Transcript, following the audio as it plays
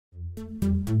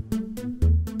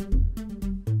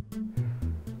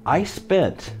I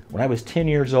spent, when I was 10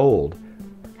 years old,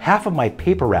 half of my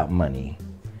paper route money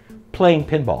playing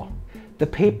pinball. The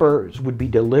papers would be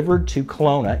delivered to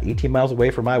Kelowna, 18 miles away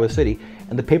from Iowa City,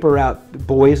 and the paper route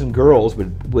boys and girls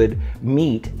would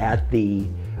meet at a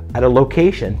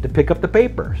location to pick up the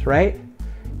papers, right?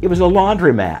 It was a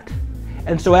laundromat.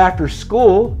 And so after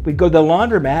school, we'd go to the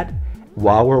laundromat.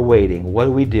 While we're waiting, what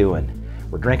are we doing?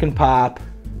 We're drinking pop.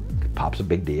 Pop's a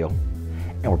big deal.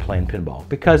 And we're playing pinball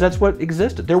because that's what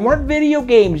existed. There weren't video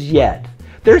games yet.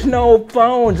 There's no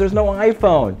phones, there's no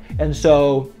iPhone. And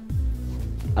so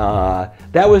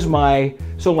that was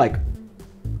so like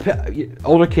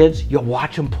older kids, you'll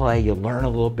watch them play, you learn a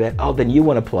little bit. Oh, then you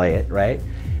want to play it, right?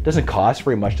 It doesn't cost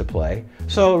very much to play.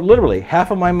 So literally half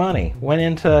of my money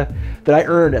that I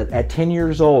earned at 10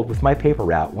 years old with my paper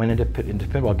route went into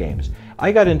pinball games.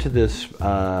 I got into this,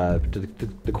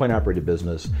 the coin-operated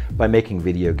business by making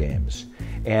video games.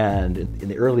 And in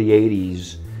the early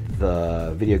 80s,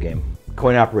 the video game,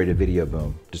 coin-operated video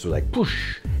boom, just was like,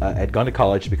 poosh. I had gone to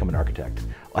college to become an architect.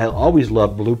 I always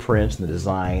loved blueprints and the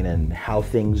design and how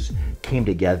things came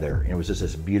together. And it was just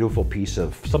this beautiful piece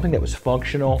of something that was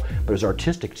functional, but it was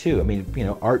artistic too. I mean, you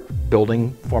know, art,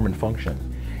 building, form, and function.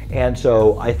 And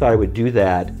so I thought I would do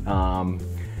that.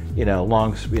 You know,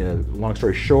 long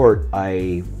story short,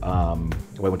 I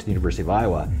went to the University of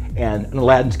Iowa, and an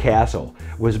Aladdin's Castle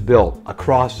was built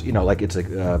across, you know, like it's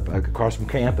across from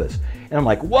campus. And I'm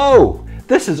like, whoa,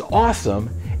 this is awesome.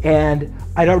 And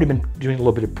I'd already been doing a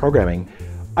little bit of programming.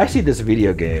 I see this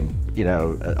video game, you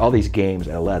know, all these games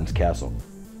at Aladdin's Castle.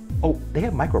 Oh, they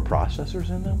have microprocessors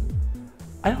in them?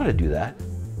 I know how to do that.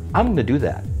 I'm going to do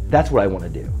that. That's what I want to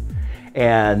do.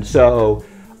 And so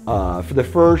for the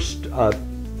first,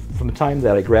 from the time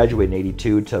that I graduated in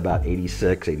 82 to about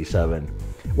 86, 87,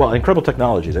 well, Incredible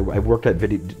Technologies, I worked at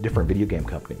different video game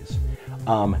companies.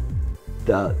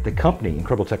 The company,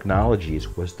 Incredible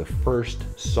Technologies, was the first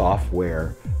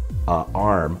software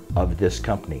arm of this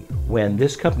company. When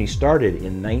this company started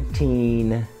in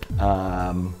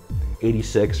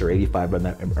 1986 or 85, around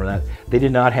that, they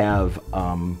did not have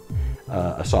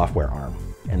a software arm,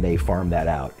 and they farmed that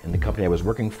out. And the company I was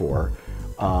working for,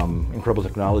 Incredible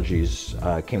Technologies,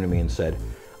 came to me and said,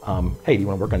 "Hey, do you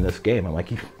want to work on this game?" I'm like,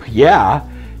 "Yeah,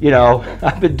 you know,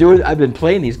 I've been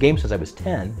playing these games since I was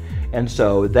 10." And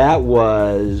so that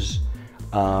was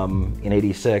in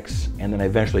 86, and then I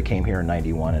eventually came here in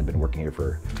 91 and been working here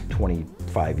for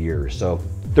 25 years. So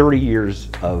 30 years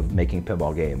of making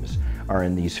pinball games are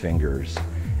in these fingers,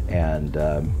 and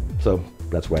so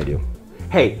that's what I do.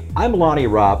 Hey, I'm Lonnie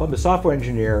Ropp. I'm a software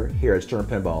engineer here at Stern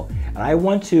Pinball, and I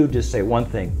want to just say one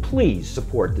thing. Please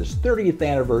support this 30th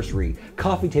anniversary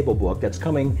coffee table book that's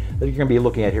coming, that you're going to be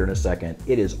looking at here in a second.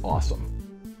 It is awesome.